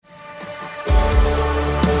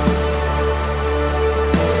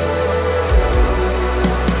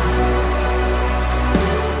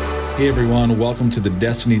Hey everyone, welcome to the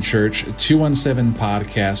Destiny Church 217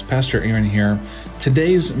 podcast. Pastor Aaron here.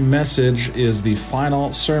 Today's message is the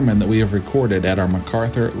final sermon that we have recorded at our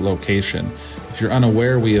MacArthur location. If you're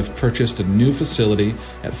unaware, we have purchased a new facility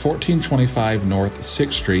at 1425 North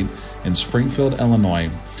 6th Street in Springfield, Illinois.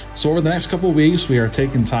 So over the next couple of weeks, we are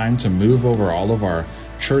taking time to move over all of our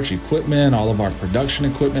church equipment, all of our production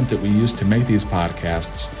equipment that we use to make these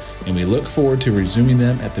podcasts, and we look forward to resuming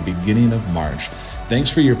them at the beginning of March. Thanks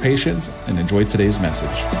for your patience and enjoy today's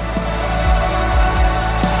message.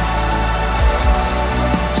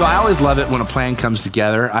 So I always love it when a plan comes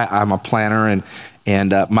together. I'm a planner,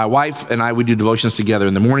 and my wife and I, we do devotions together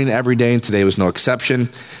in the morning every day, and today was no exception.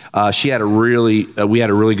 We had a really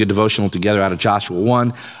good devotional together out of Joshua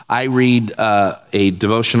 1. I read a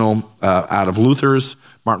devotional out of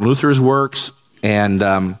Martin Luther's works, and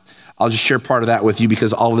I'll just share part of that with you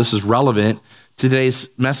because all of this is relevant to today's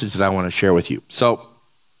message that I want to share with you. So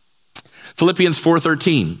Philippians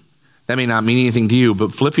 4:13, that may not mean anything to you,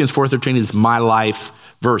 but Philippians 4:13 is my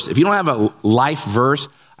life verse. If you don't have a life verse,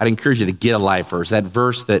 I'd encourage you to get a life verse, that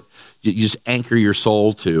verse that you just anchor your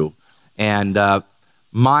soul to. And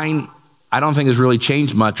mine, I don't think has really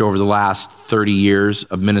changed much over the last 30 years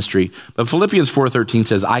of ministry. But Philippians 4:13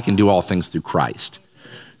 says, I can do all things through Christ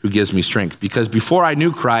who gives me strength. Because before I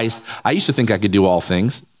knew Christ, I used to think I could do all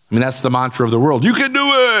things. I mean, that's the mantra of the world. You can do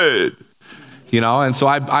it. And so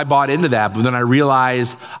I bought into that. But then I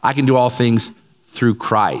realized I can do all things through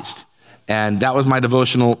Christ. And that was my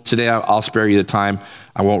devotional today. I'll spare you the time.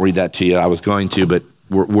 I won't read that to you. I was going to, but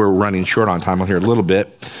we're running short on time. I'll hear a little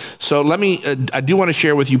bit. So I do want to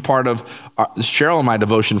share with you part of Cheryl and my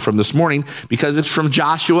devotion from this morning because it's from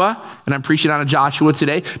Joshua, and I'm preaching out of Joshua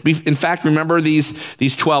today. In fact, remember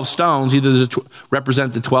these 12 stones, either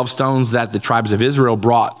represent the 12 stones that the tribes of Israel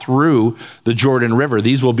brought through the Jordan River.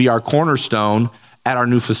 These will be our cornerstone at our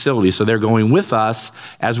new facility. So they're going with us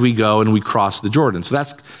as we go and we cross the Jordan. So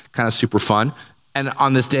that's kind of super fun. And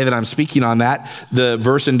on this day that I'm speaking on that, the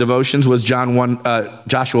verse in devotions was Joshua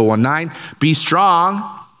 1:9. Be strong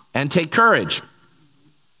and take courage.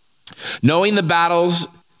 Knowing the battles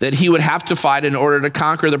that he would have to fight in order to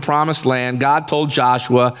conquer the promised land, God told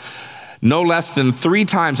Joshua no less than 3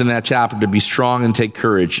 times in that chapter to be strong and take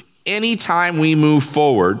courage. Anytime we move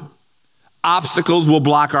forward, obstacles will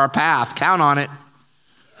block our path. Count on it.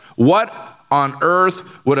 What on earth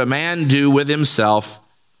would a man do with himself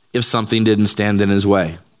if something didn't stand in his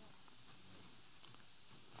way?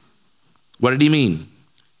 What did he mean?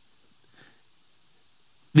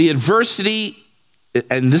 The adversity,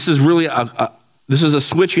 and this is really this is a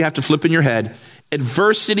switch you have to flip in your head.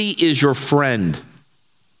 Adversity is your friend,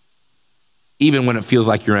 even when it feels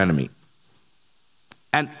like your enemy.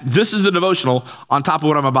 And this is the devotional on top of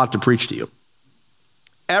what I'm about to preach to you.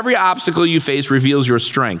 Every obstacle you face reveals your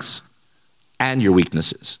strengths and your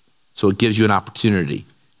weaknesses. So it gives you an opportunity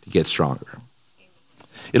to get stronger.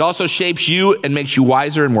 It also shapes you and makes you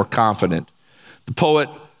wiser and more confident. The poet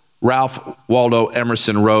Ralph Waldo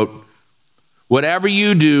Emerson wrote, whatever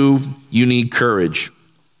you do, you need courage.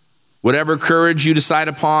 Whatever courage you decide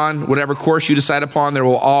upon, whatever course you decide upon, there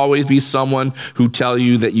will always be someone who tell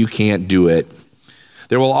you that you can't do it.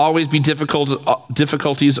 There will always be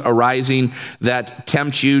difficulties arising that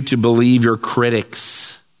tempt you to believe your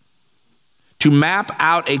critics. To map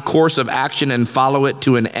out a course of action and follow it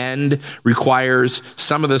to an end requires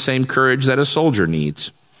some of the same courage that a soldier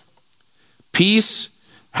needs. Peace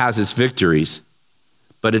has its victories,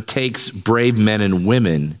 but it takes brave men and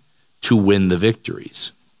women to win the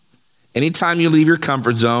victories. Anytime you leave your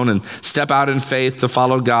comfort zone and step out in faith to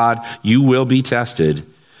follow God, you will be tested,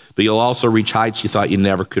 but you'll also reach heights you thought you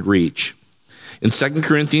never could reach. In 2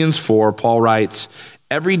 Corinthians 4, Paul writes,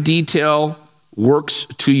 every detail works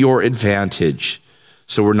to your advantage,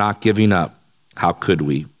 so we're not giving up. How could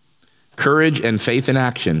we? Courage and faith in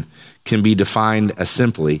action can be defined as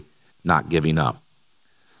simply not giving up.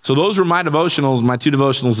 So those were my devotionals, my 2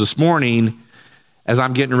 devotionals this morning, as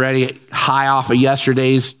I'm getting ready, high off of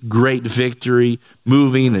yesterday's great victory,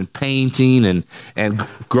 moving and painting and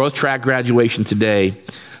growth track graduation today.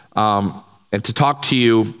 And to talk to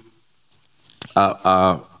you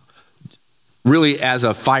really as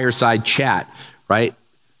a fireside chat, right?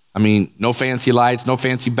 I mean, no fancy lights, no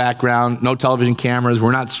fancy background, no television cameras.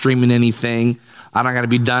 We're not streaming anything. I'm not going to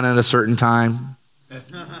be done at a certain time.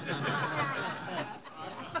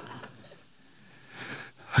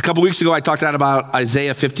 A couple weeks ago, I talked out about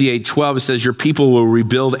Isaiah 58:12. It says, your people will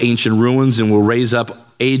rebuild ancient ruins and will raise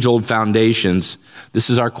up age-old foundations. This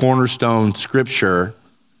is our cornerstone scripture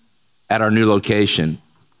at our new location.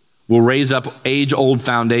 We'll raise up age-old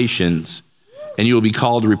foundations, and you will be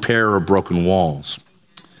called repairer of broken walls.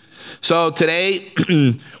 So today,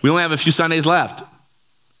 we only have a few Sundays left.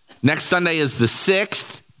 Next Sunday is the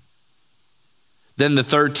 6th, then the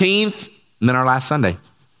 13th, and then our last Sunday.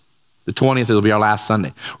 The 20th, it'll be our last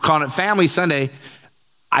Sunday. We're calling it Family Sunday.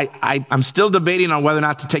 I'm still debating on whether or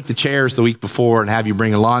not to take the chairs the week before and have you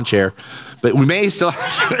bring a lawn chair. But we may still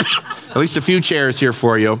have at least a few chairs here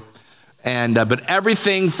for you. But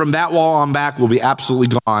everything from that wall on back will be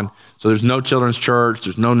absolutely gone. So there's no children's church,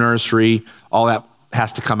 there's no nursery. All that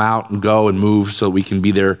has to come out and go and move so we can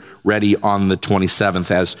be there ready on the 27th.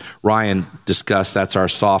 As Ryan discussed, that's our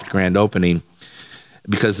soft grand opening.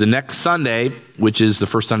 Because the next Sunday, which is the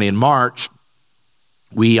first Sunday in March,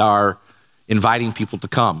 we are inviting people to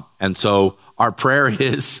come. And so our prayer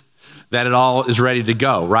is that it all is ready to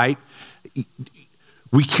go, right?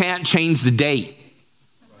 We can't change the date.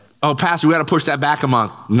 Oh, Pastor, we got to push that back a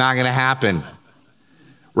month. Not going to happen,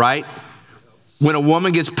 right? When a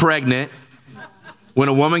woman gets pregnant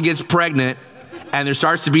and there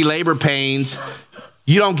starts to be labor pains,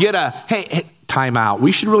 you don't get hey, time out.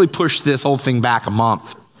 We should really push this whole thing back a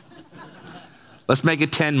month. Let's make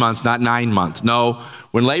it 10 months, not 9 months. No,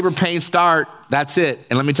 when labor pains start, that's it.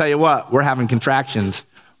 And let me tell you what, we're having contractions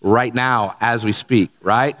right now as we speak,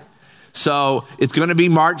 right? So it's going to be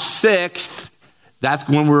March 6th. That's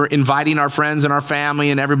when we're inviting our friends and our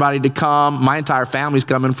family and everybody to come. My entire family's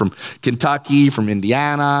coming from Kentucky, from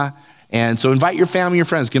Indiana. And so invite your family, your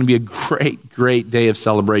friends. It's going to be a great, great day of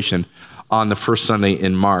celebration on the first Sunday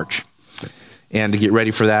in March. And to get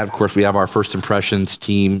ready for that, of course, we have our First Impressions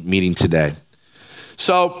team meeting today.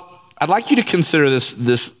 So I'd like you to consider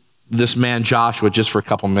this man Joshua just for a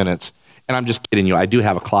couple minutes. And I'm just kidding you. I do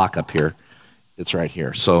have a clock up here. It's right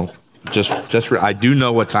here. So I do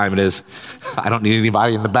know what time it is. I don't need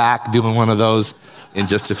anybody in the back doing one of those in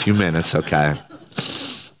just a few minutes, okay?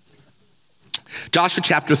 Joshua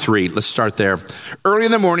chapter 3, let's start there. Early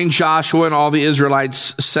in the morning, Joshua and all the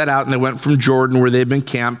Israelites set out and they went from Jordan where they'd been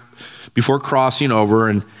camped before crossing over.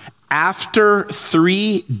 And after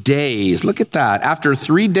 3 days, look at that. After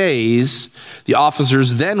 3 days, the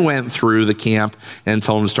officers then went through the camp and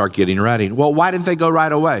told them to start getting ready. Well, why didn't they go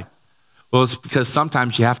right away? Well, it's because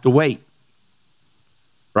sometimes you have to wait,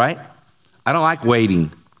 right? I don't like waiting.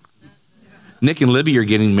 Nick and Libby are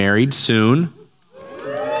getting married soon,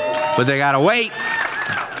 but they got to wait.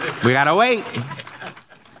 We got to wait.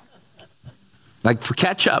 Like for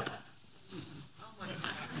ketchup.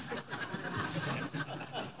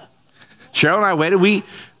 Cheryl and I waited.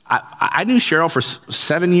 I knew Cheryl for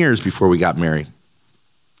 7 years before we got married.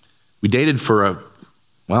 We dated for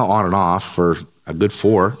on and off for a good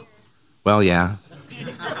 4. Well, yeah.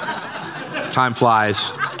 Time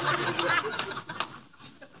flies.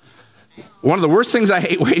 One of the worst things I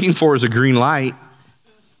hate waiting for is a green light.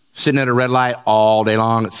 Sitting at a red light all day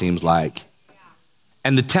long, it seems like.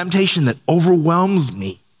 And the temptation that overwhelms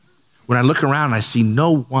me when I look around and I see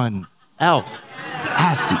no one else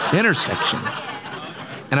at the intersection.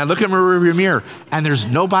 And I look in my rearview mirror and there's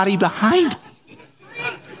nobody behind me.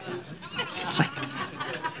 It's like,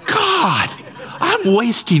 God, I'm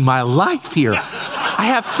wasting my life here. I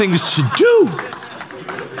have things to do.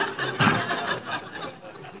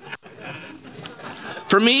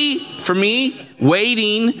 For me,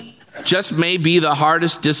 waiting just may be the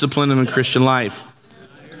hardest discipline in the Christian life.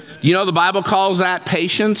 You know, the Bible calls that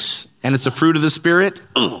patience, and it's a fruit of the Spirit.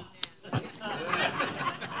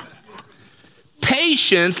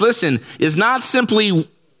 Patience, listen, is not simply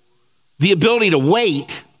the ability to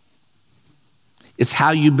wait. It's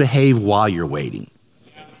how you behave while you're waiting.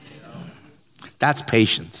 That's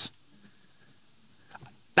patience.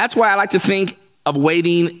 That's why I like to think of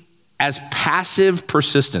waiting as passive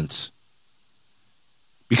persistence.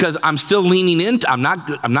 Because I'm still leaning into, I'm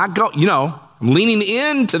leaning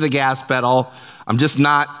into the gas pedal. I'm just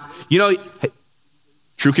not, hey,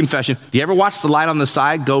 true confession. Do you ever watch the light on the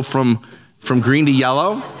side go from green to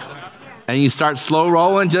yellow? And you start slow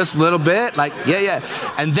rolling just a little bit, like, yeah.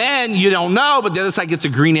 And then you don't know, but the other side gets a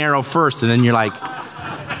green arrow first. And then you're like,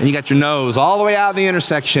 and you got your nose all the way out the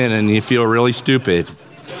intersection and you feel really stupid.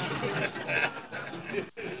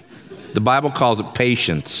 The Bible calls it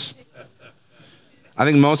patience. I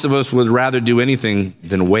think most of us would rather do anything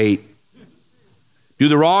than wait. Do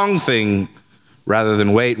the wrong thing rather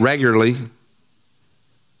than wait regularly.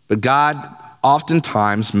 But God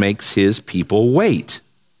oftentimes makes his people wait.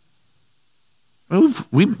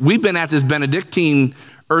 We've been at this Benedictine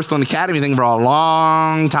Earthland Academy thing for a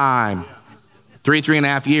long time.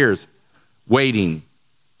 3.5 years. Waiting,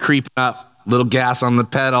 creeping up, little gas on the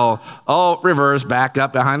pedal. Oh, reverse, back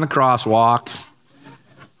up behind the crosswalk.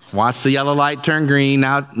 Watch the yellow light turn green.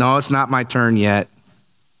 Now, no, it's not my turn yet.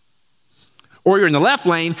 Or you're in the left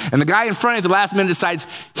lane, and the guy in front at the last minute decides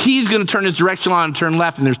he's going to turn his directional on and turn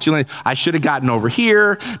left, and there's 2 lanes. I should have gotten over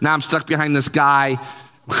here. Now I'm stuck behind this guy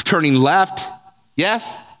turning left.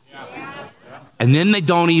 Yes? Yeah. And then they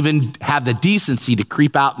don't even have the decency to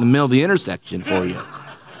creep out in the middle of the intersection for you.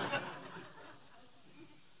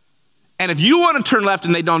 And if you want to turn left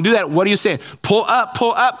and they don't do that, what are you saying? Pull up,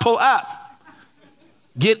 pull up, pull up.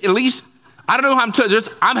 Get at least, I don't know how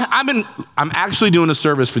I'm actually doing a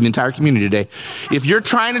service for the entire community today. If you're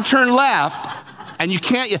trying to turn left and you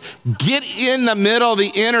can't, get in the middle of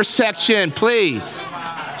the intersection, please.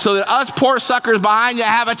 So that us poor suckers behind you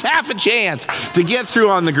have half a chance to get through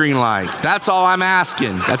on the green light. That's all I'm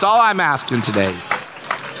asking. That's all I'm asking today.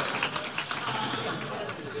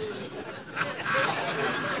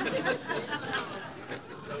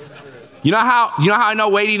 You know how I know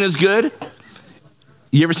waiting is good?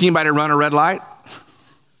 You ever seen anybody run a red light?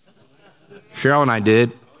 Cheryl and I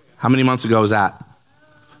did. How many months ago was that?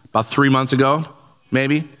 About 3 months ago,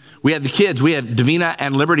 maybe. We had the kids. We had Davina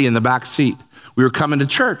and Liberty in the back seat. We were coming to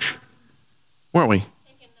church, weren't we?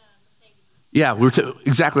 Yeah, we were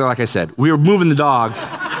exactly like I said. We were moving the dog.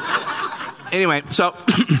 Anyway, so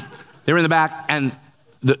they were in the back, and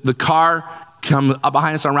the car come up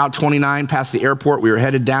behind us on Route 29 past the airport. We were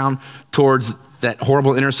headed down towards that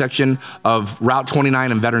horrible intersection of Route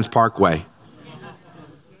 29 and Veterans Parkway.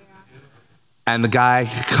 And the guy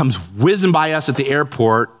comes whizzing by us at the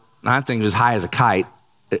airport. I think it was high as a kite.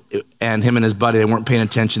 And him and his buddy, they weren't paying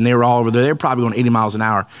attention. They were all over there. They were probably going 80 miles an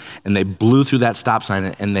hour. And they blew through that stop sign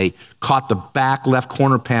and they caught the back left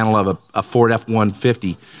corner panel of a Ford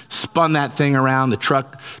F-150, spun that thing around. The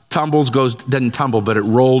truck doesn't tumble, but it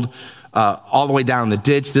rolled all the way down the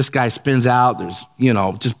ditch. This guy spins out. There's,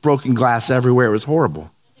 just broken glass everywhere. It was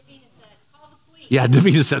horrible. Davina said, call the police. Yeah,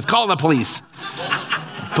 Davina says, call the police.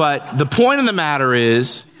 But the point of the matter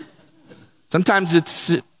is, sometimes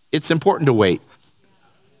it's important to wait.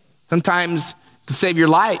 Sometimes to save your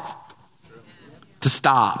life, to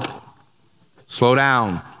stop, slow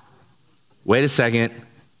down, wait a second.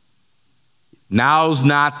 Now's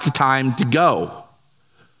not the time to go.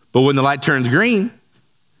 But when the light turns green,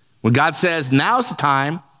 when God says now's the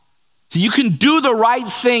time, so you can do the right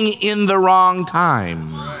thing in the wrong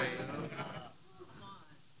time.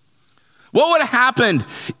 What would have happened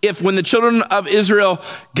if when the children of Israel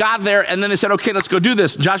got there and then they said, okay, let's go do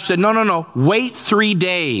this. Joshua said, no, wait 3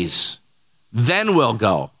 days, then we'll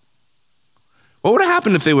go. What would have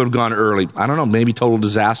happened if they would have gone early? I don't know, maybe total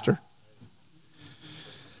disaster.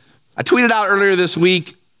 I tweeted out earlier this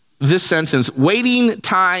week this sentence: waiting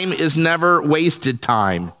time is never wasted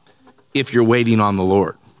time if you're waiting on the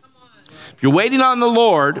Lord. If you're waiting on the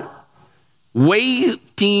Lord,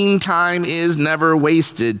 waiting time is never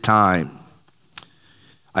wasted time.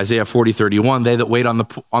 Isaiah 40:31, they that wait on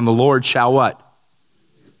the Lord shall what?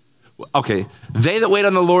 Okay, they that wait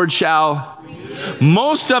on the Lord shall.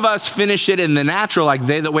 Most of us finish it in the natural, like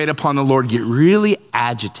they that wait upon the Lord get really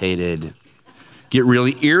agitated, get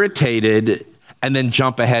really irritated, and then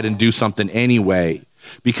jump ahead and do something anyway.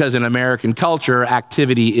 Because in American culture,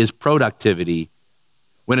 activity is productivity,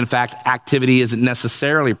 when in fact, activity isn't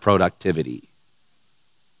necessarily productivity.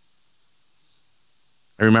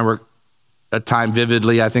 I remember a time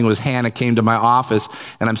vividly, I think it was Hannah came to my office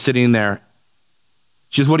and I'm sitting there.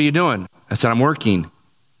 She says, what are you doing? I said, I'm working.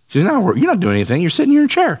 She said, no, you're not doing anything. You're sitting in your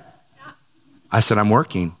chair. I said, I'm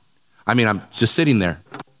working. I'm just sitting there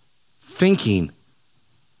thinking.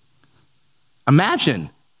 Imagine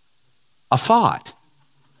a thought.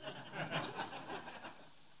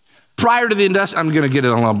 Prior to the I'm going to get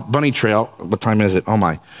it on a bunny trail. What time is it? Oh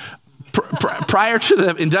my. Prior to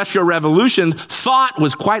the Industrial Revolution, thought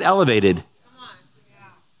was quite elevated.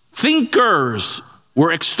 Thinkers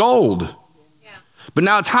were extolled. But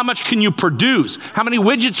now it's how much can you produce? How many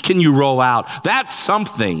widgets can you roll out? That's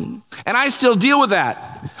something. And I still deal with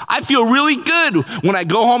that. I feel really good when I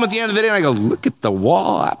go home at the end of the day and I go, look at the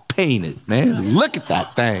wall I painted, man. Look at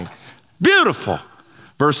that thing. Beautiful.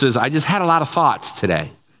 Versus I just had a lot of thoughts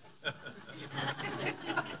today.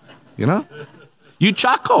 You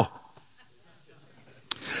chuckle.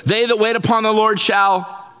 They that wait upon the Lord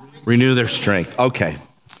shall renew their strength. Okay.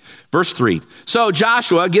 Verse 3. So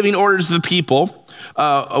Joshua giving orders to the people,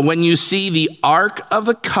 when you see the Ark of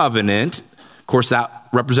the Covenant, of course that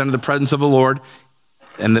represented the presence of the Lord,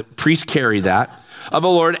 and the priests carried that, of the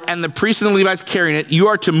Lord, and the priests and the Levites carrying it, you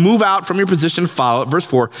are to move out from your position and follow it. Verse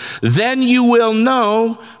 4. Then you will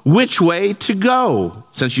know which way to go,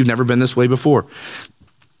 since you've never been this way before.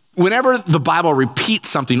 whenever the Bible repeats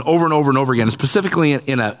something over and over and over again, specifically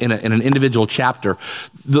in an individual chapter,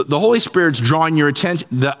 the Holy Spirit's drawing your attention.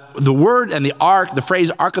 The word and the ark, the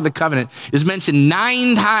phrase Ark of the Covenant, is mentioned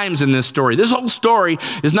 9 times in this story. This whole story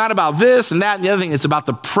is not about this and that and the other thing. It's about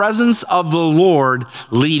the presence of the Lord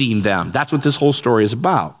leading them. That's what this whole story is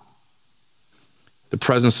about. The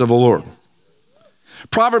presence of the Lord.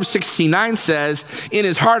 Proverbs 16:9 says, in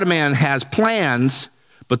his heart a man has plans,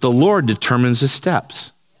 but the Lord determines his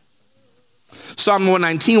steps. Psalm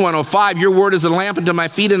 119, 105, your word is a lamp unto my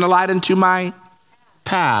feet and a light unto my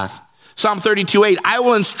path. Psalm 32:8, I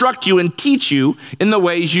will instruct you and teach you in the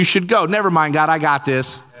ways you should go. Never mind, God, I got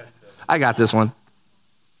this. I got this one.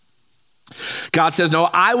 God says, no,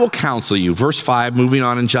 I will counsel you. Verse 5, moving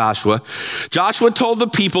on in Joshua. Joshua told the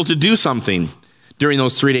people to do something during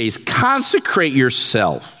those 3 days. Consecrate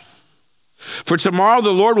yourself. For tomorrow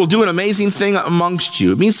the Lord will do an amazing thing amongst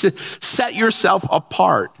you. It means to set yourself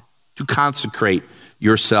apart, to consecrate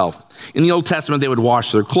yourself. In the Old Testament, they would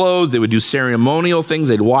wash their clothes. They would do ceremonial things.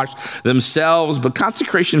 They'd wash themselves. But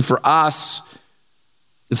consecration for us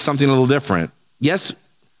is something a little different. Yes,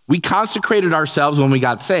 we consecrated ourselves when we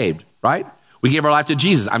got saved, right? We gave our life to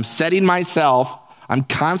Jesus. I'm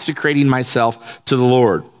consecrating myself to the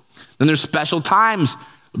Lord. Then there's special times,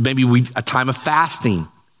 maybe a time of fasting,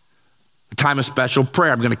 a time of special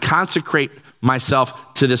prayer. I'm going to consecrate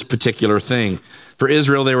myself to this particular thing. For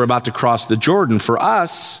Israel, they were about to cross the Jordan. For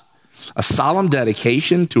us, a solemn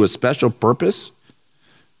dedication to a special purpose.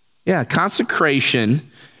 Yeah, consecration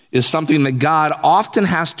is something that God often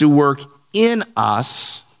has to work in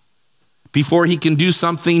us before he can do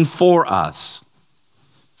something for us.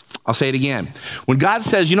 I'll say it again. When God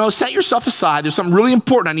says, set yourself aside, there's something really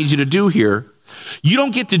important I need you to do here. You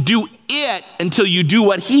don't get to do it until you do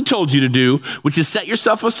what he told you to do, which is set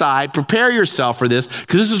yourself aside, prepare yourself for this,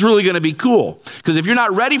 because this is really going to be cool. Because if you're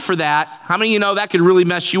not ready for that, how many of you know that could really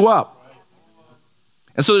mess you up?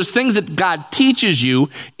 And so there's things that God teaches you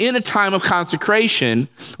in a time of consecration,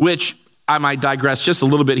 which I might digress just a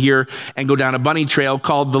little bit here and go down a bunny trail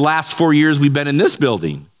called the last 4 years we've been in this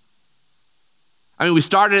building. I mean, we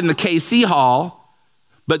started in the KC Hall,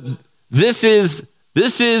 but this is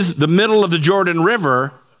the middle of the Jordan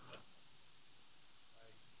River,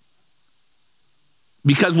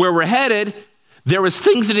 because where we're headed, there was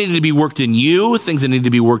things that needed to be worked in you, things that needed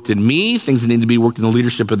to be worked in me, things that needed to be worked in the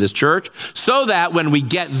leadership of this church, so that when we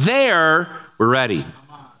get there, we're ready.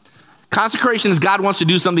 Consecration is God wants to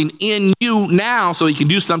do something in you now so he can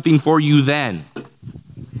do something for you then.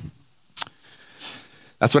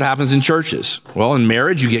 That's what happens in churches. Well, in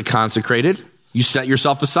marriage, you get consecrated. You set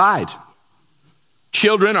yourself aside.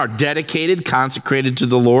 Children are dedicated, consecrated to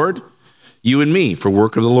the Lord, you and me, for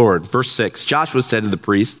work of the Lord. Verse 6, Joshua said to the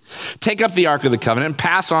priest, take up the Ark of the Covenant and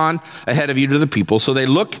pass on ahead of you to the people. So they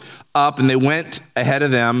looked up and they went ahead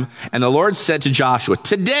of them. And the Lord said to Joshua,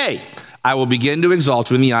 today I will begin to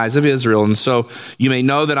exalt you in the eyes of Israel. And so you may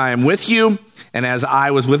know that I am with you. And as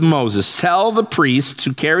I was with Moses, tell the priests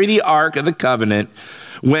to carry the Ark of the Covenant.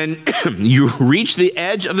 When you reach the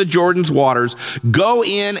edge of the Jordan's waters, go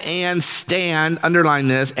in and stand, underline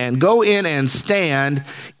this, and go in and stand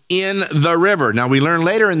in the river. Now, we learn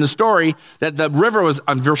later in the story that the river was,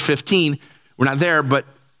 on verse 15, we're not there, but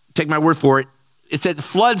take my word for it, it's at the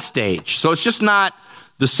flood stage. So it's just not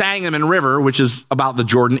the Sangamon River, which is about the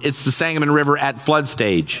Jordan, it's the Sangamon River at flood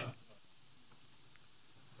stage.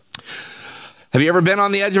 Have you ever been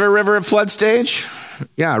on the edge of a river at flood stage?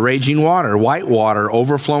 Yeah, raging water, white water,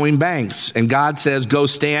 overflowing banks. And God says, go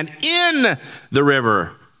stand in the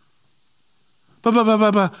river. But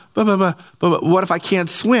what if I can't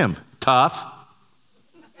swim? Tough.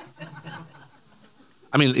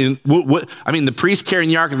 I mean, the priests carrying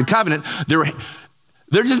the Ark of the Covenant,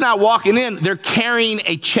 they're just not walking in. They're carrying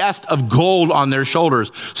a chest of gold on their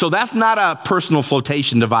shoulders. So that's not a personal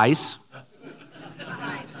flotation device.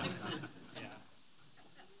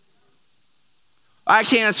 I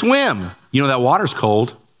can't swim. You know, that water's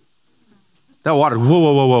cold. That water's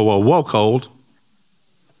whoa, cold.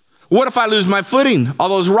 What if I lose my footing? All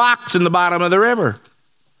those rocks in the bottom of the river.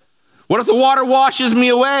 What if the water washes me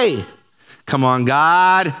away? Come on,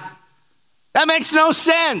 God. That makes no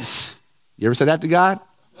sense. You ever said that to God?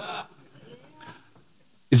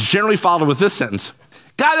 It's generally followed with this sentence.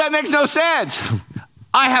 God, that makes no sense.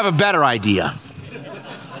 I have a better idea.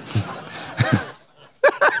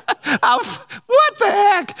 What the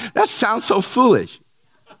heck? That sounds so foolish.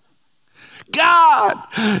 God,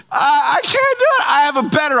 I can't do it. I have a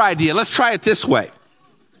better idea. Let's try it this way.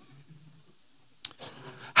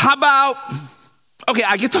 How about, okay,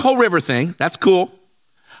 I get the whole river thing. That's cool.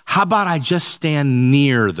 How about I just stand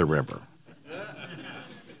near the river?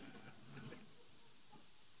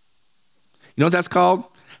 You know what that's called?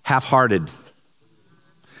 Half-hearted.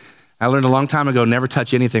 I learned a long time ago, never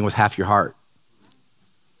touch anything with half your heart.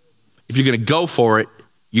 If you're going to go for it,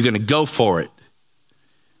 you're going to go for it.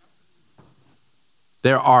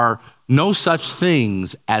 There are no such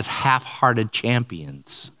things as half-hearted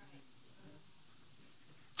champions.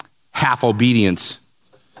 Half obedience,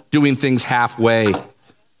 doing things halfway,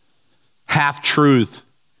 half truth.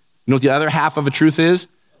 You know what the other half of a truth is?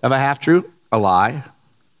 Of a half truth? A lie.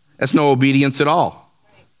 That's no obedience at all.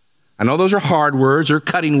 I know those are hard words, they're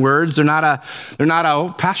cutting words. They're not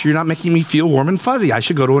oh, Pastor, you're not making me feel warm and fuzzy. I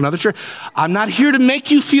should go to another church. I'm not here to make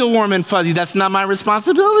you feel warm and fuzzy. That's not my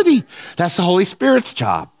responsibility. That's the Holy Spirit's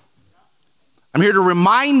job. I'm here to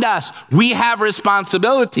remind us we have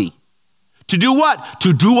responsibility. To do what?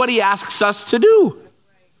 To do what he asks us to do.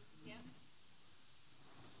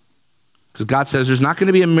 Because God says there's not going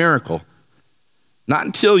to be a miracle. Not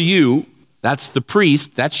until you, that's the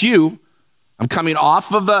priest, that's you. I'm coming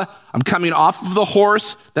off of the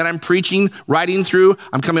horse that I'm preaching, riding through.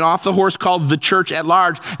 I'm coming off the horse called the church at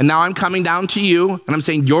large. And now I'm coming down to you. And I'm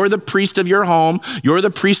saying, you're the priest of your home. You're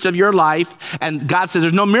the priest of your life. And God says,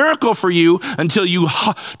 there's no miracle for you until you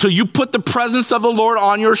put the presence of the Lord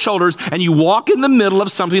on your shoulders and you walk in the middle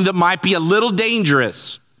of something that might be a little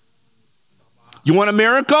dangerous. You want a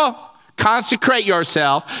miracle? Consecrate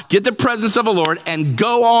yourself, get the presence of the Lord, and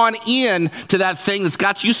go on in to that thing that's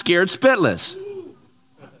got you scared spitless.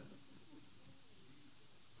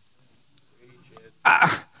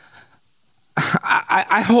 I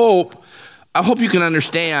hope you can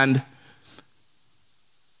understand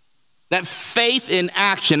that faith in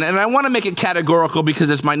action, and I want to make it categorical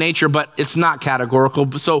because it's my nature, but it's not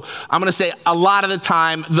categorical. So I'm going to say a lot of the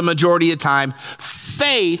time, the majority of the time,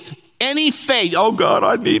 faith, any faith, oh God,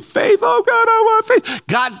 I need faith. Oh God, I want faith.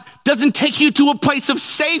 God doesn't take you to a place of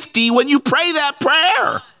safety when you pray that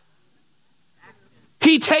prayer.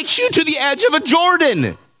 He takes you to the edge of a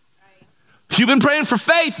Jordan. You've been praying for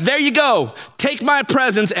faith. There you go. Take my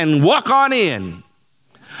presence and walk on in.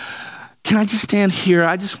 Can I just stand here?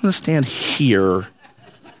 I just want to stand here.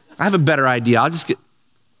 I have a better idea. I'm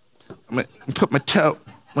going to put my toe.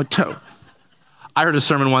 I heard a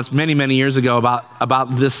sermon once many years ago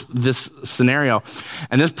about this scenario.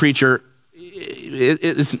 And this preacher,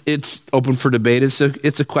 it's open for debate.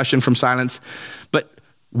 It's a question from silence. But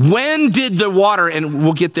when did the water, and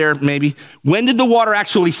we'll get there maybe, when did the water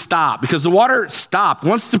actually stop? Because the water stopped.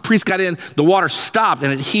 Once the priest got in, the water stopped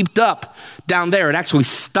and it heaped up down there. It actually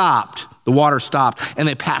stopped. The water stopped and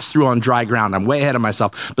they passed through on dry ground. I'm way ahead of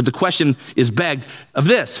myself. But the question is begged of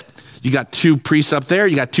this. You got two priests up there.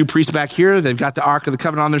 You got two priests back here. They've got the Ark of the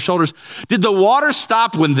Covenant on their shoulders. Did the water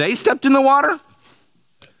stop when they stepped in the water?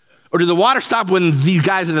 Or did the water stop when these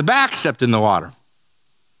guys in the back stepped in the water?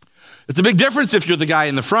 It's a big difference if you're the guy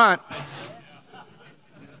in the front.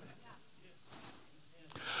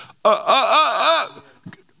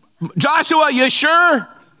 Joshua, you sure?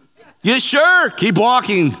 You sure? Keep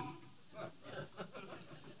walking.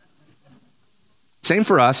 Same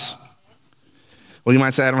for us. Well, you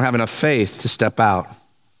might say, I don't have enough faith to step out.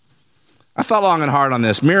 I thought long and hard on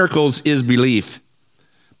this. Miracles is belief,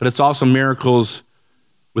 but it's also miracles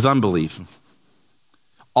with unbelief.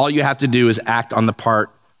 All you have to do is act on the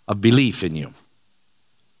part of belief in you.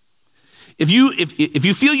 If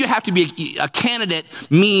you feel you have to be a candidate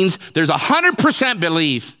means there's 100%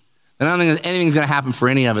 belief, then I don't think anything's going to happen for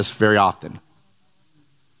any of us very often.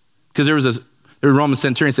 Because there was a Roman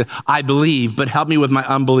centurion said, I believe, but help me with my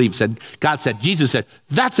unbelief. Jesus said,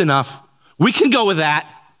 that's enough. We can go with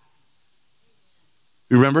that.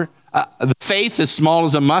 You remember? The faith as small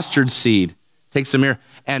as a mustard seed takes a miracle.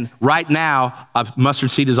 And right now, a mustard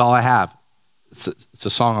seed is all I have. It's a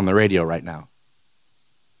song on the radio right now.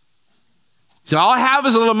 So all I have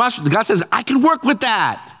is a little mustard. God says, I can work with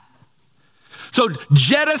that. So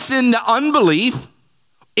jettison the unbelief,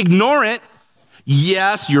 ignore it.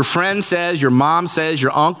 Yes, your friend says, your mom says,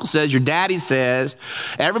 your uncle says, your daddy says,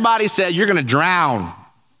 everybody says you're going to drown.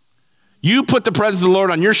 You put the presence of the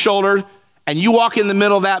Lord on your shoulder and you walk in the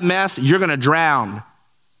middle of that mess, you're going to drown.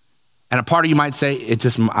 And a part of you might say,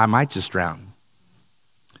 I might just drown.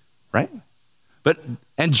 Right?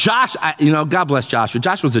 And Josh, God bless Joshua.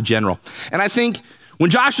 Josh was a general. And I think when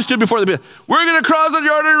Joshua stood before the people, we're going to cross the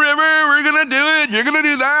Jordan River. We're going to do it. You're going to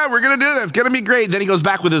do that. We're going to do that. It's going to be great. Then he goes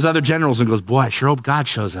back with his other generals and goes, boy, I sure hope God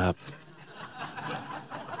shows up.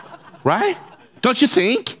 Right? Don't you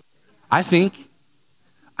think? I think.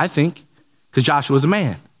 Because Joshua was a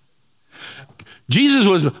man. Jesus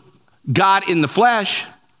was God in the flesh.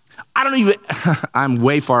 I'm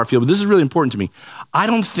way far afield, but this is really important to me. I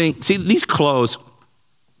don't think, see, these clothes,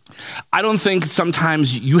 I don't think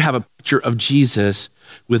sometimes you have a picture of Jesus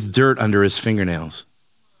with dirt under his fingernails.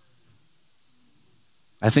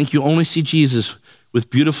 I think you only see Jesus with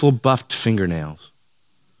beautiful buffed fingernails.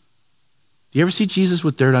 Do you ever see Jesus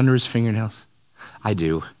with dirt under his fingernails? I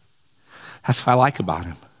do. That's what I like about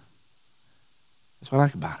him. That's what I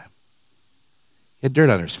like about him. He had dirt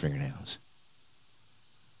under his fingernails.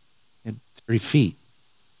 He had dirty feet.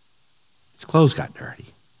 His clothes got dirty.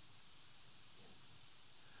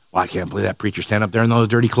 Well, I can't believe that preacher standing up there in those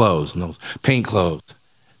dirty clothes and those paint clothes.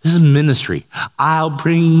 This is ministry. I'll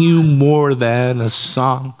bring you more than a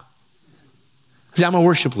song. See, I'm a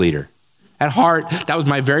worship leader. At heart, that was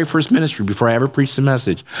my very first ministry before I ever preached a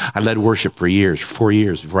message. I led worship for 4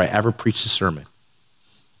 years, before I ever preached a sermon.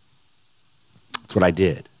 That's what I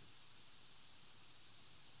did.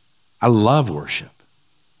 I love worship.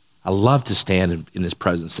 I love to stand in his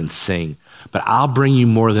presence and sing. But I'll bring you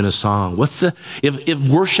more than a song. If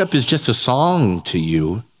worship is just a song to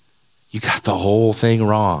you, you got the whole thing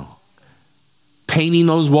wrong. Painting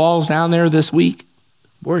those walls down there this week,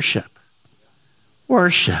 worship.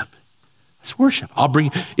 Worship. It's worship. I'll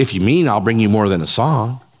bring you more than a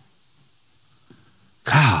song.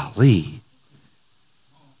 Golly.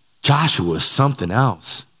 Joshua is something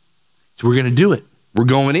else. So we're going to do it. We're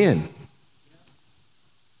going in.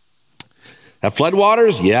 Have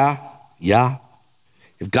floodwaters? Yeah.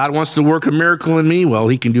 If God wants to work a miracle in me, well,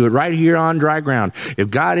 he can do it right here on dry ground.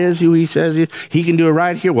 If God is who he says he can do it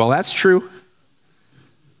right here. Well, that's true.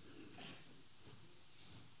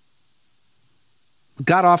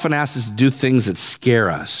 God often asks us to do things that scare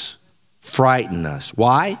us, frighten us.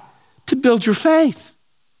 Why? To build your faith,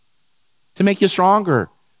 to make you stronger.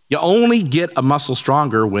 You only get a muscle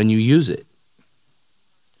stronger when you use it.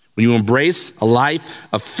 When you embrace a life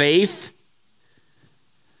of faith.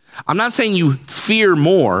 I'm not saying you fear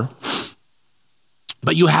more,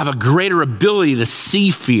 but you have a greater ability to see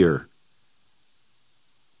fear.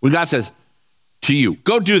 When God says to you,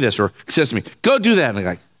 go do this, or says to me, go do that, and I'm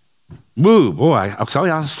like, woo, boy,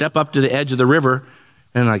 I'll step up to the edge of the river,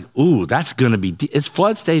 and I'm like, ooh, that's going to be, it's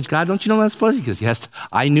flood stage, God, don't you know that's flood? He goes, yes,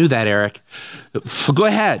 I knew that, Eric. So go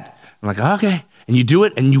ahead. I'm like, okay. And you do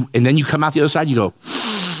it, and then you come out the other side, you go,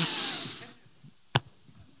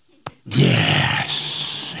 yes.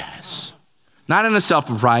 Not in a self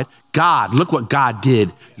of pride. God, look what God did.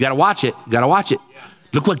 You got to watch it.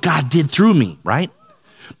 Look what God did through me, right?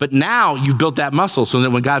 But now you've built that muscle so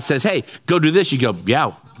that when God says, hey, go do this, you go,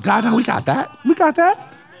 yeah, God, no, we got that.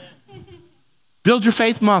 Build your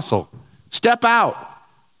faith muscle. Step out.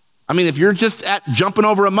 I mean, if you're just at jumping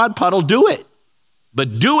over a mud puddle, do it.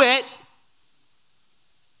 But do it.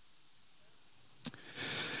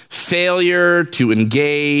 Failure to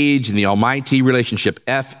engage in the almighty relationship,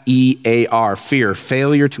 F-E-A-R, fear,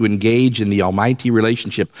 failure to engage in the almighty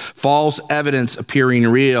relationship, false evidence appearing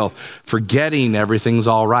real, forgetting everything's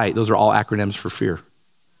all right. Those are all acronyms for fear.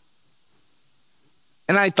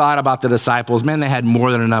 And I thought about the disciples, man, they had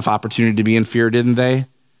more than enough opportunity to be in fear, didn't they?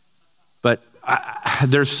 But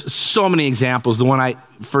there's so many examples. The one I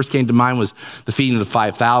first came to mind was the feeding of the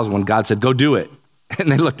 5,000 when God said, go do it. And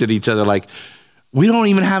they looked at each other like, we don't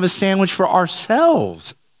even have a sandwich for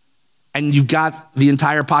ourselves. And you've got the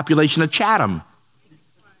entire population of Chatham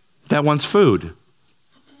that wants food.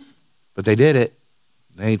 But they did it.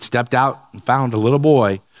 They stepped out and found a little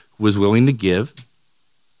boy who was willing to give.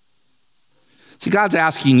 See, God's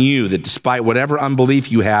asking you that despite whatever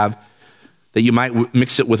unbelief you have, that you might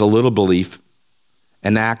mix it with a little belief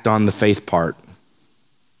and act on the faith part.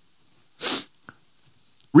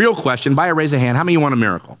 Real question, by a raise of hand, how many of you want a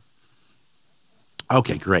miracle?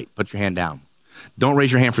 Okay, great. Put your hand down. Don't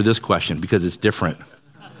raise your hand for this question because it's different.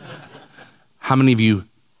 How many of you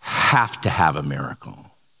have to have a miracle?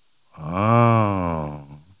 Oh.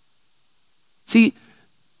 See,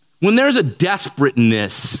 when there's a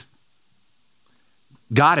desperateness,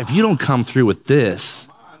 God, if you don't come through with this,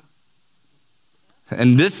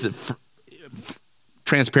 and this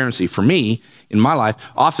transparency for me in my life,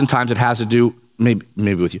 oftentimes it has to do maybe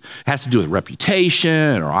with you. It has to do with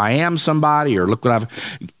reputation, or I am somebody, or look what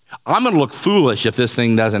I'm going to look foolish if this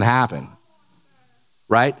thing doesn't happen,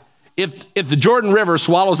 right? If the Jordan River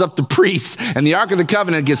swallows up the priests and the Ark of the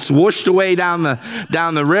Covenant gets swooshed away down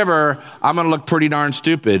the river, I'm going to look pretty darn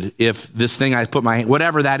stupid if this thing I put my hand,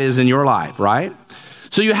 whatever that is in your life, right?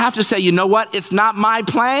 So you have to say, you know what? It's not my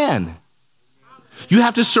plan. You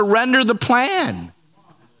have to surrender the plan.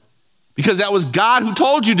 Because that was God who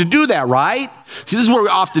told you to do that, right? See, this is where we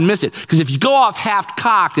often miss it. Because if you go off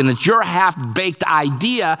half-cocked and it's your half-baked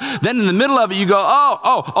idea, then in the middle of it you go,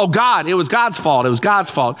 oh, God, it was God's fault. God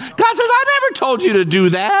says, I never told you to do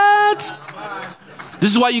that.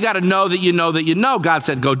 This is why you got to know that you know that you know. God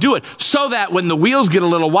said, go do it. So that when the wheels get a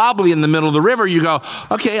little wobbly in the middle of the river, you go,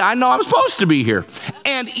 okay, I know I'm supposed to be here.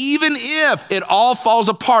 And even if it all falls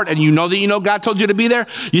apart and you know that you know God told you to be there,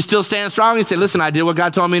 you still stand strong and say, listen, I did what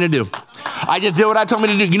God told me to do. I just did what I told me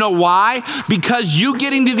to do. You know why? Because you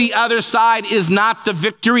getting to the other side is not the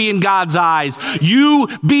victory in God's eyes. You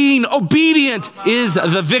being obedient is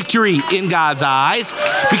the victory in God's eyes.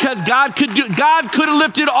 Because God could have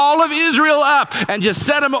lifted all of Israel up and just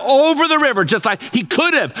set them over the river, just like he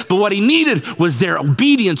could have. But what he needed was their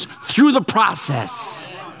obedience through the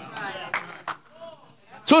process.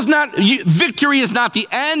 So victory is not the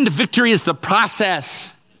end. Victory is the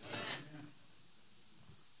process.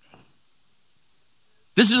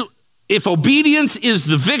 If obedience is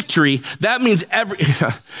the victory, that means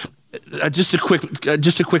just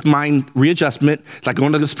a quick mind readjustment. It's like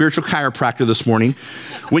going to the spiritual chiropractor this morning.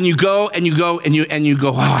 When you go and you go,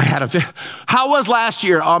 oh, how was last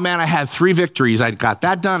year? Oh man, I had 3 victories. I got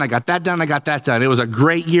that done. I got that done. I got that done. It was a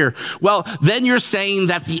great year. Well, then you're saying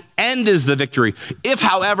that the end is the victory. If,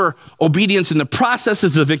 however, obedience in the process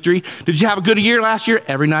is the victory, did you have a good year last year?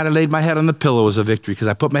 Every night I laid my head on the pillow was a victory because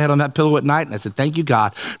I put my head on that pillow at night and I said, thank you,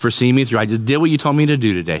 God, for seeing me through. I just did what you told me to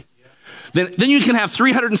do today. Then you can have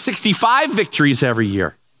 365 victories every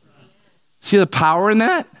year. See the power in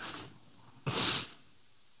that?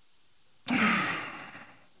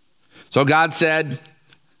 So God said,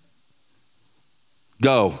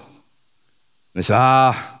 go. And they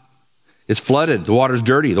said, it's flooded. The water's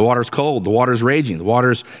dirty. The water's cold. The water's raging. The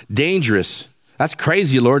water's dangerous. That's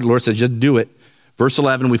crazy, Lord. The Lord said, just do it. Verse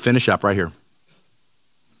 11, we finish up right here.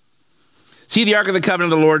 See the ark of the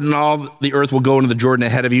covenant of the Lord, and all the earth will go into the Jordan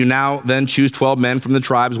ahead of you. Now then choose 12 men from the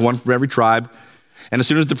tribes, one from every tribe. And as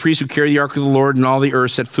soon as the priests who carry the ark of the Lord and all the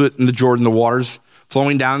earth set foot in the Jordan, the waters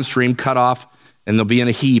flowing downstream cut off, and they'll be in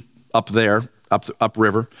a heap up there, up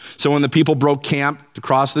river. So when the people broke camp to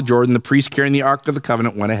cross the Jordan, the priests carrying the ark of the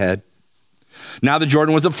covenant went ahead. Now the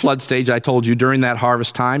Jordan was at flood stage, I told you, during that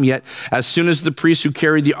harvest time. Yet as soon as the priests who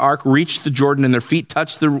carried the ark reached the Jordan and their feet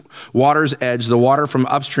touched the water's edge, the water from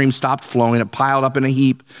upstream stopped flowing. It piled up in a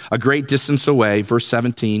heap a great distance away. Verse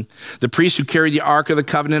 17, the priests who carried the ark of the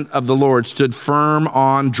covenant of the Lord stood firm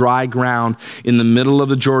on dry ground in the middle of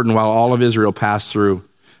the Jordan while all of Israel passed through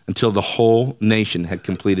until the whole nation had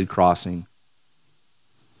completed crossing.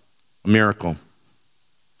 A miracle.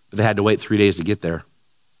 But they had to wait 3 days to get there.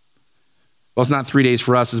 Well, it's not 3 days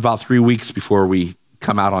for us. It's about 3 weeks before we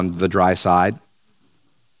come out on the dry side.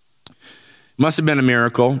 It must have been a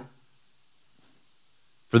miracle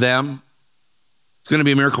for them. It's going to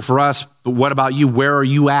be a miracle for us. But what about you? Where are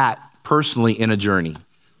you at personally in a journey?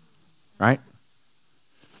 Right?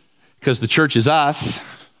 Because the church is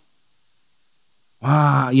us.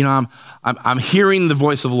 Wow, I'm hearing the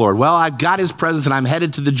voice of the Lord. Well, I've got his presence and I'm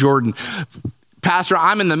headed to the Jordan. Pastor,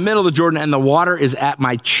 I'm in the middle of the Jordan and the water is at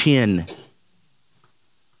my chin.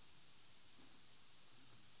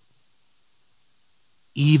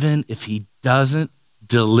 Even if he doesn't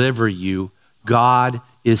deliver you, God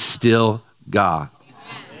is still God.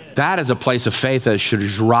 That is a place of faith that should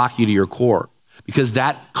just rock you to your core, because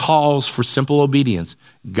that calls for simple obedience.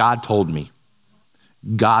 God told me.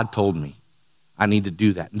 God told me. I need to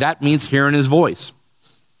do that. That means hearing his voice.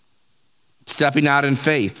 Stepping out in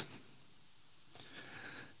faith.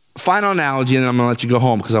 Final analogy, and then I'm going to let you go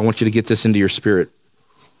home because I want you to get this into your spirit.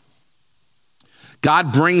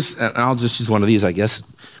 God brings, and I'll just use one of these, I guess.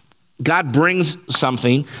 God brings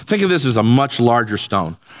something. Think of this as a much larger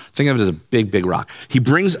stone. Think of it as a big, big rock. He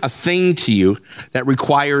brings a thing to you that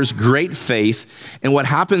requires great faith. And what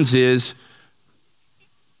happens is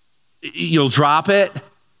you'll drop it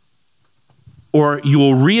or you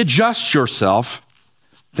will readjust yourself.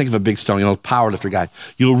 Think of a big stone, powerlifter guy.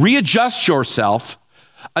 You'll readjust yourself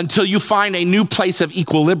until you find a new place of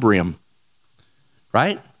equilibrium,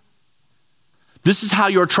 right? This is how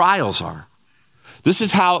your trials are. This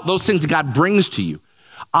is how those things God brings to you.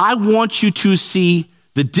 I want you to see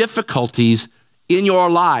the difficulties in your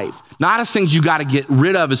life, not as things you got to get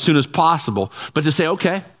rid of as soon as possible, but to say,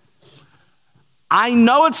 okay, I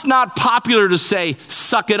know it's not popular to say,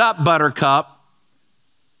 suck it up, buttercup,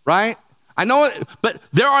 right? I know it, but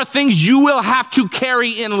there are things you will have to carry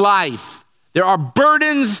in life. There are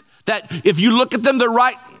burdens that if you look at them the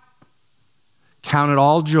right, count it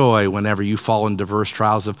all joy whenever you fall in diverse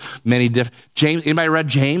trials of many different. James, anybody read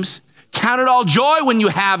James? Count it all joy when you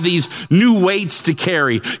have these new weights to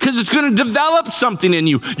carry, because it's going to develop something in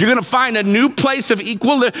you. You're going to find a new place of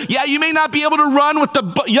equilibrium. Yeah, you may not be able to run with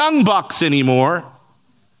the young bucks anymore,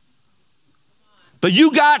 But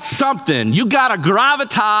you got something. You got a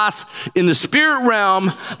gravitas in the spirit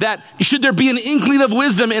realm that should there be an inkling of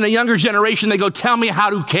wisdom in a younger generation, they go, tell me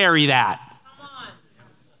how to carry that.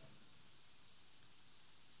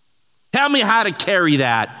 Tell me how to carry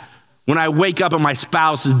that when I wake up and my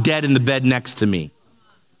spouse is dead in the bed next to me.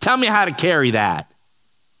 Tell me how to carry that.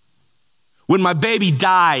 When my baby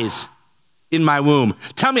dies in my womb,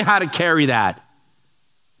 tell me how to carry that.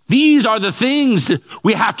 These are the things that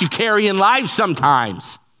we have to carry in life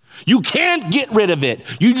sometimes. You can't get rid of it.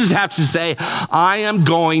 You just have to say, I am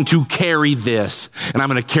going to carry this. And I'm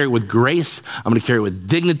going to carry it with grace. I'm going to carry it with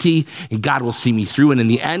dignity. And God will see me through. And in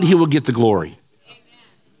the end, he will get the glory.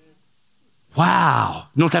 Wow.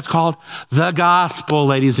 You know what that's called? The gospel,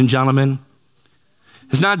 ladies and gentlemen.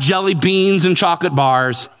 It's not jelly beans and chocolate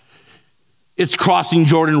bars. It's crossing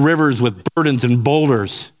Jordan rivers with burdens and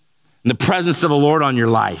boulders in the presence of the Lord on your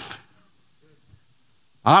life.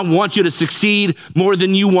 I want you to succeed more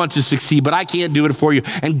than you want to succeed, but I can't do it for you.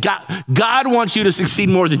 And God wants you to succeed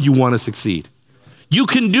more than you want to succeed. You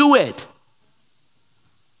can do it.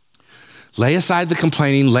 Lay aside the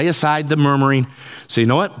complaining, lay aside the murmuring. Say, you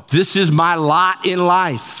know what? This is my lot in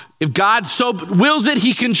life. If God so wills it,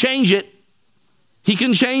 he can change it. He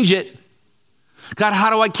can change it. God, how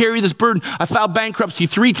do I carry this burden? I filed bankruptcy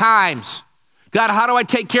 3 times. God, how do I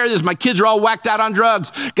take care of this? My kids are all whacked out on drugs.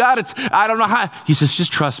 God, I don't know how. He says,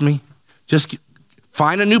 just trust me. Just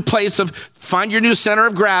find a new place find your new center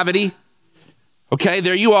of gravity. Okay,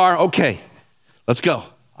 there you are. Okay, let's go.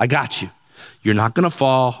 I got you. You're not going to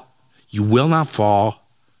fall. You will not fall.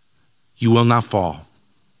 You will not fall.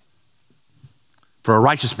 For a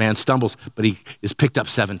righteous man stumbles, but he is picked up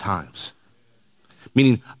 7 times.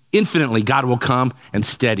 Meaning infinitely God will come and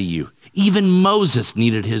steady you. Even Moses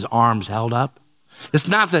needed his arms held up. It's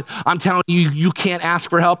not that I'm telling you, you can't ask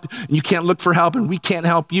for help and you can't look for help and we can't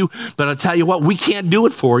help you. But I'll tell you what, we can't do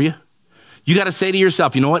it for you. You got to say to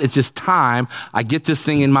yourself, you know what? It's just time I get this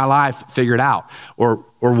thing in my life figured out or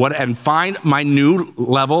what, and find my new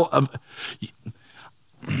level of.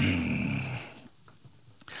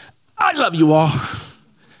 I love you all.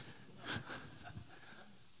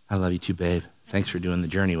 I love you too, babe. Thanks for doing the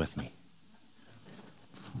journey with me.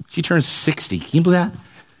 She turns 60. Can you believe that?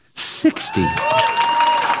 60.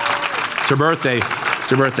 It's her birthday. It's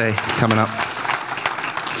her birthday coming up.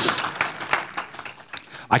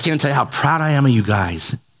 I can't tell you how proud I am of you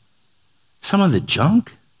guys. Some of the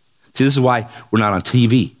junk. See, this is why we're not on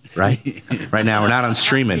TV, right? Right now, we're not on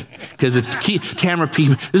streaming. Because the camera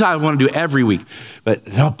people, this is how I want to do every week. But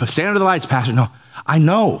no, stand under the lights, Pastor. No, I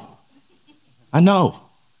know.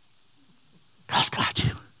 God's got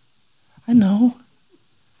you. I know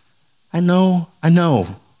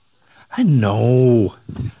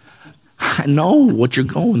what you're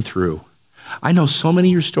going through. I know so many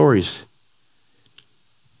of your stories.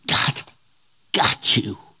 God's got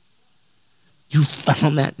you. You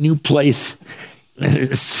found that new place.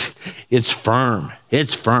 It's firm.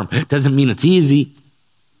 It's firm. It doesn't mean it's easy,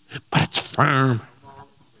 but it's firm.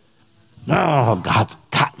 Oh, God's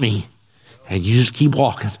got me. And you just keep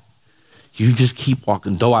walking. You just keep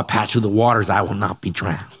walking. Though I pass through the waters, I will not be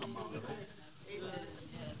drowned.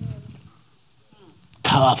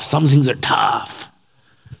 Tough. Some things are tough.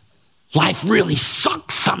 Life really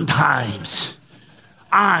sucks sometimes.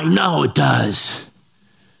 I know it does.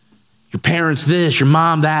 Your parents this, your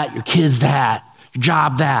mom that, your kids that, your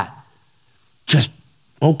job that. Just,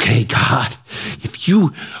 okay, God, if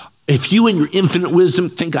you in your infinite wisdom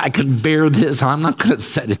think I can bear this, I'm not going to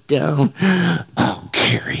set it down. I'll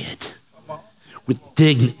carry it with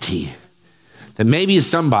dignity. That maybe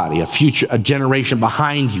somebody, a generation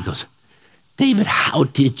behind you goes, David, how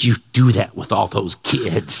did you do that with all those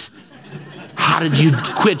kids? How did you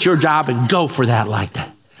quit your job and go for that like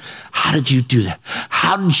that? How did you do that?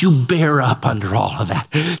 How did you bear up under all of that?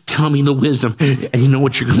 Tell me the wisdom. And you know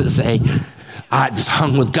what you're going to say? I just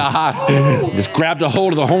hung with God, just grabbed a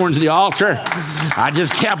hold of the horns of the altar. I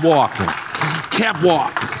just kept walking, kept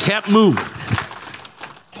moving.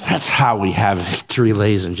 That's how we have victory,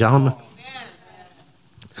 ladies and gentlemen.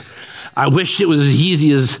 I wish it was as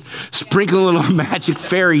easy as sprinkling a little magic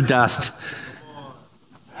fairy dust.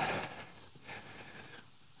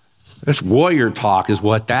 That's warrior talk is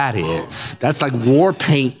what that is. That's like war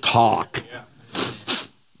paint talk.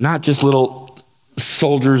 Not just little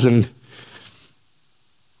soldiers in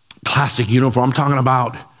plastic uniform. I'm talking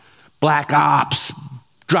about black ops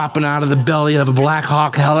dropping out of the belly of a Black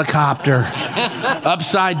Hawk helicopter,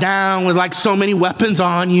 upside down with like so many weapons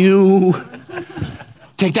on you.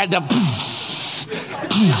 Take that,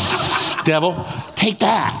 devil. Take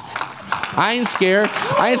that. I ain't scared.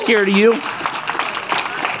 I ain't scared of you.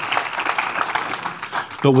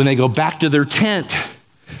 But when they go back to their tent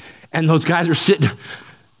and those guys are sitting,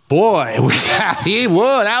 boy,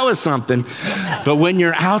 that was something. But when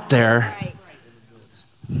you're out there,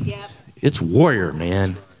 it's warrior,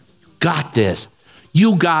 man. Got this.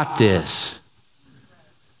 You got this.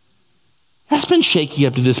 That's been shaky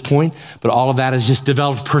up to this point, but all of that has just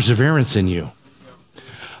developed perseverance in you.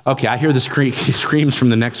 Okay, I hear the screams from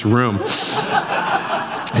the next room.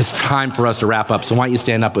 It's time for us to wrap up, so why don't you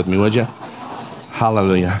stand up with me, would you?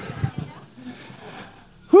 Hallelujah.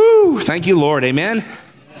 Woo, thank you, Lord, amen?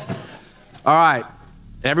 All right,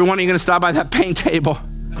 everyone, are you going to stop by that paint table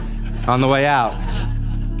on the way out?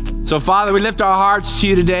 So, Father, we lift our hearts to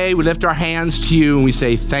you today. We lift our hands to you, and we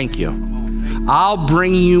say thank you. I'll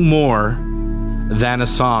bring you more than a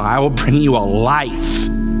song. I will bring you a life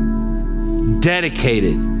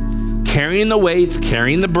dedicated, carrying the weights,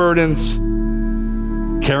 carrying the burdens,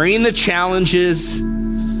 carrying the challenges.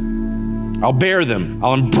 I'll bear them.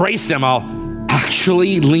 I'll embrace them. I'll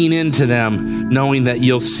actually lean into them, knowing that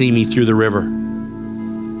you'll see me through the river.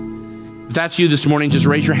 If that's you this morning, just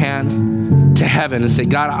raise your hand to heaven and say,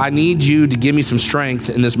 God, I need you to give me some strength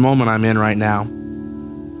in this moment I'm in right now.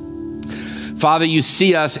 Father, you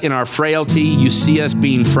see us in our frailty. You see us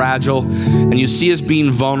being fragile, and you see us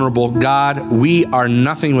being vulnerable. God, we are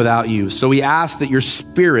nothing without you. So we ask that your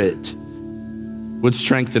Spirit would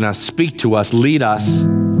strengthen us, speak to us, lead us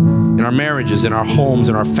in our marriages, in our homes,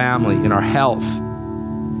 in our family, in our health,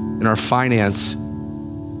 in our finance.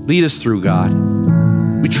 Lead us through, God.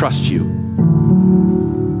 We trust you.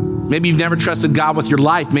 Maybe you've never trusted God with your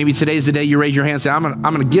life. Maybe today's the day you raise your hand and say, I'm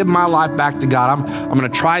gonna give my life back to God. I'm gonna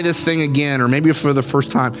try this thing again, or maybe for the first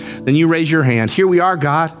time. Then you raise your hand. Here we are,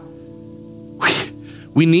 God.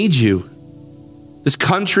 We need you. This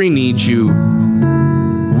country needs you.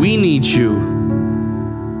 We need you.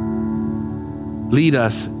 Lead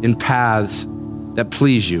us in paths that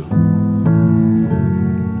please you.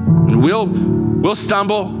 And we'll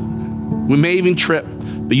stumble. We may even trip,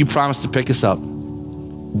 but you promise to pick us up.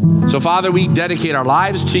 So, Father, we dedicate our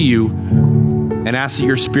lives to you and ask that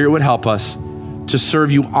your Spirit would help us to serve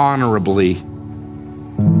you honorably.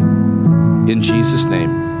 In Jesus' name,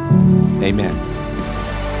 amen.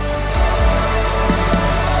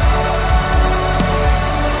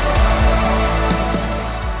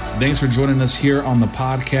 Thanks for joining us here on the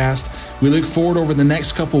podcast. We look forward over the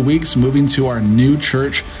next couple weeks moving to our new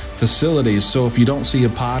church facilities. So if you don't see a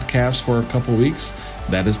podcast for a couple weeks,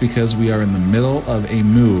 that is because we are in the middle of a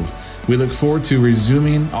move. We look forward to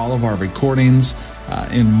resuming all of our recordings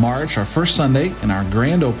in March. Our first Sunday and our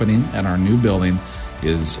grand opening at our new building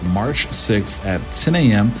is March 6th at 10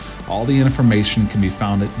 a.m. All the information can be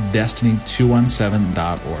found at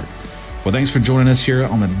destiny217.org. Well, thanks for joining us here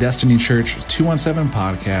on the Destiny Church 217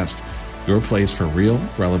 podcast, your place for real,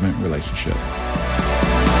 relevant relationship.